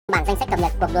Bảng danh sách cập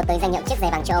nhật cuộc đua tới danh hiệu chiếc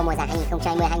giày vàng châu Âu mùa giải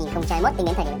 2020-2021 tính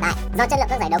đến thời điểm hiện tại. Do chất lượng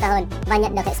các giải đấu cao hơn và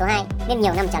nhận được hệ số 2 nên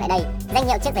nhiều năm trở lại đây, danh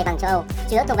hiệu chiếc giày vàng châu Âu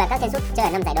chủ yếu thuộc về các chân sút chơi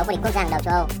ở 5 giải đấu vô địch quốc gia hàng đầu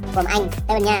châu Âu gồm Anh,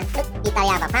 Tây Ban Nha, Đức,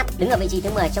 Italia và Pháp. Đứng ở vị trí thứ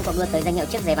 10 trong cuộc đua tới danh hiệu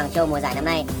chiếc giày vàng châu Âu mùa giải năm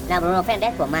nay là Bruno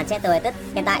Fernandes của Manchester United.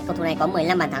 Hiện tại cầu thủ này có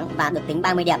 15 bàn thắng và được tính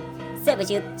 30 điểm. Xếp vị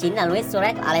trí 9 là Luis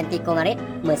Suarez của Atlético Madrid,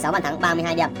 16 bàn thắng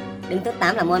 32 điểm. Đứng thứ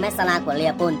 8 là Mohamed Salah của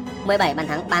Liverpool, 17 bàn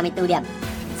thắng 34 điểm.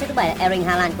 Xếp thứ 7 là Erling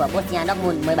Haaland của Borussia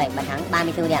Dortmund, 17 bàn thắng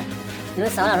 34 điểm. Đứng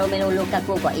thứ 6 là Romelu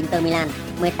Lukaku của Inter Milan,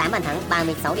 18 bàn thắng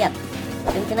 36 điểm.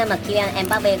 Đứng thứ 5 là Kylian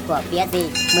Mbappe của PSG,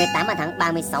 18 bàn thắng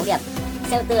 36 điểm.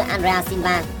 Xếp thứ 4 Andrea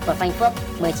Silva của Frankfurt,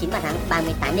 19 bàn thắng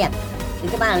 38 điểm.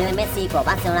 Đứng thứ 3 là Lionel Messi của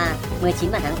Barcelona,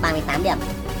 19 bàn thắng 38 điểm.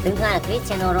 Đứng thứ 2 là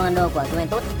Cristiano Ronaldo của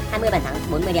Juventus, 20 bàn thắng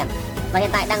 40 điểm. Và hiện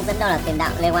tại đang dẫn đầu là tiền đạo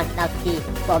Lewandowski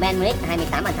của Bayern Munich,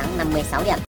 28 bàn thắng 56 điểm.